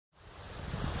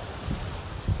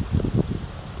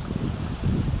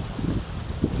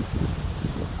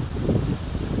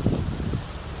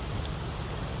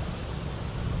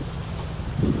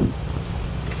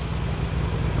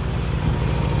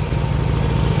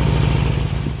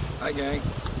Hi gang,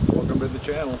 welcome to the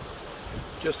channel.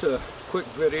 Just a quick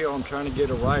video. I'm trying to get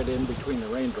a ride in between the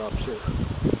raindrops here.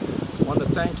 I want to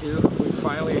thank you. We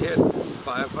finally hit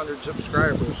 500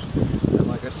 subscribers, and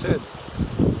like I said,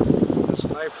 this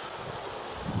knife,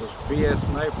 this BS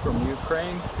knife from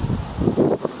Ukraine,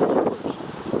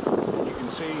 you can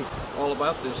see all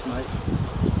about this knife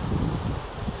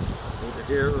either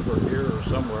here or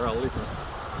somewhere. I'll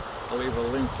leave a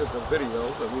link to the video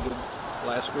that we did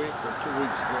last week or 2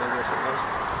 weeks ago, I guess it was.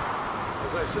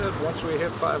 As I said, once we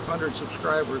hit 500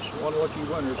 subscribers, one lucky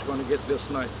winner is going to get this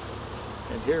knife.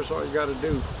 And here's all you got to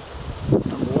do.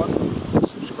 Number one,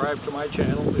 subscribe to my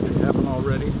channel if you haven't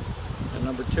already. And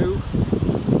number two,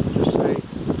 just say,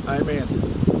 I'm in.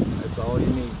 That's all you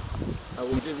need. I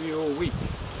will give you a week.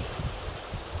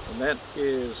 And that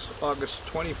is August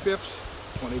 25th,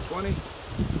 2020.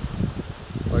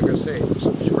 Like I say,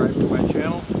 subscribe to my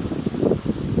channel.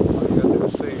 All you gotta do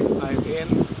is say, I'm in.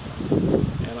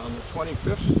 And on the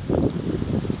 25th,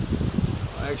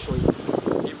 I actually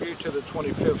give you to the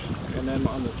 25th, and then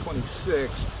on the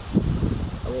 26th,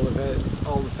 I will have had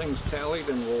all the things tallied,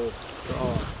 and we'll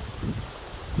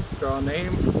draw a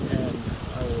name, and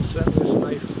I will send this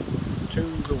knife to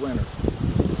the winner.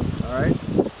 Alright?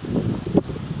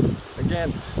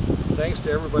 Again, thanks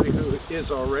to everybody who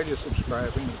is already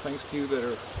subscribing, and thanks to you that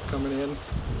are coming in.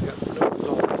 We got those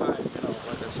all the time, you know,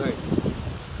 like I say.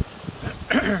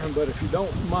 But if you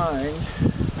don't mind,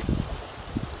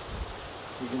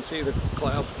 you can see the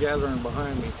clouds gathering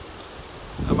behind me.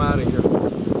 I'm out of here.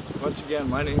 Once again,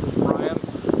 my name is Brian.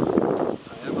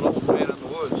 I am an old man in the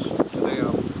woods. Today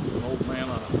I'm an old man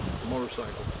on a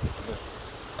motorcycle. But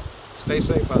stay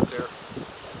safe out there.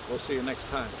 We'll see you next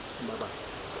time. Bye-bye.